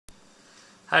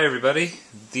Hi everybody,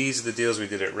 these are the deals we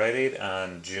did at Rite Aid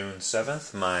on June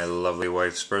 7th, my lovely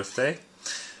wife's birthday.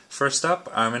 First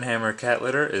up, Arm & Hammer cat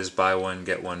litter is buy one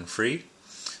get one free.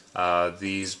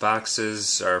 These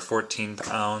boxes are 14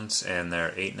 pounds and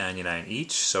they're $8.99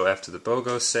 each, so after the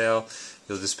BOGO sale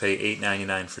you'll just pay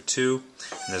 $8.99 for two,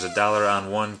 and there's a $1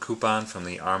 on one coupon from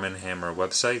the Arm & Hammer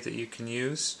website that you can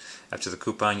use. After the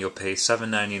coupon you'll pay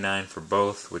 $7.99 for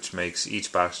both, which makes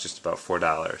each box just about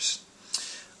 $4.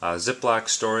 Ziploc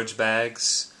storage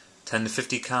bags, 10 to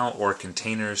 50 count or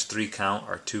containers 3 count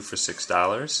are 2 for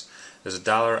 $6. There's a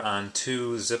 $1 on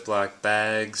 2 Ziploc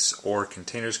bags or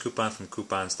containers coupon from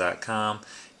coupons.com.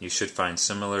 You should find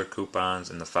similar coupons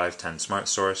in the 510 Smart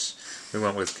Source. We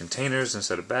went with containers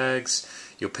instead of bags.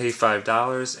 You'll pay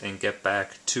 $5 and get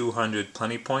back 200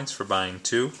 Plenty Points for buying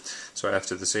 2. So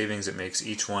after the savings it makes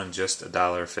each one just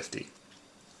 $1.50.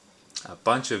 A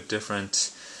bunch of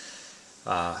different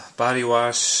body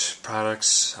wash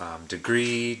products,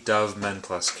 Degree, Dove Men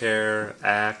Plus Care,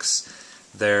 Axe,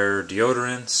 their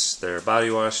deodorants, their body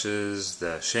washes,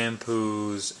 the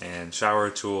shampoos, and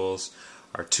shower tools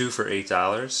are 2 for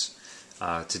 $8.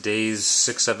 Today's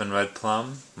 6-7 Red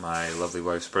Plum, my lovely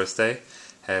wife's birthday,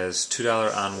 has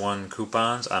 $2 on one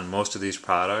coupons on most of these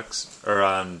products, or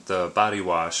on the body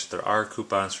wash. There are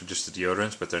coupons for just the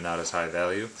deodorants, but they're not as high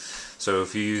value. So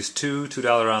if you use two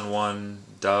 $2 on one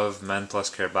Dove Men Plus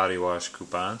Care body wash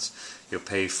coupons, you'll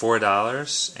pay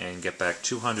 $4 and get back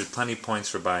 200 Plenty Points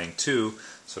for buying 2,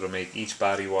 so it'll make each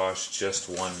body wash just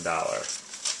 $1.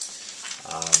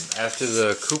 After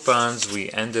the coupons, we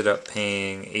ended up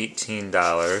paying $18,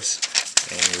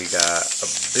 and we got a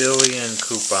billion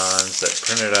coupons that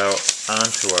printed out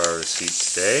onto our receipt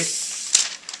today.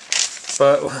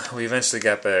 But we eventually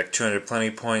got back 200 Plenty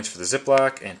Points for the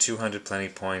Ziploc and 200 Plenty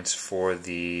Points for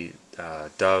the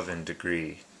Dove and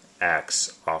Degree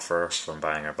Axe offer from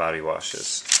buying our body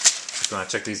washes. If you want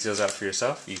to check these deals out for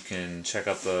yourself, you can check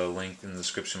out the link in the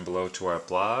description below to our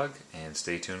blog, and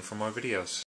stay tuned for more videos.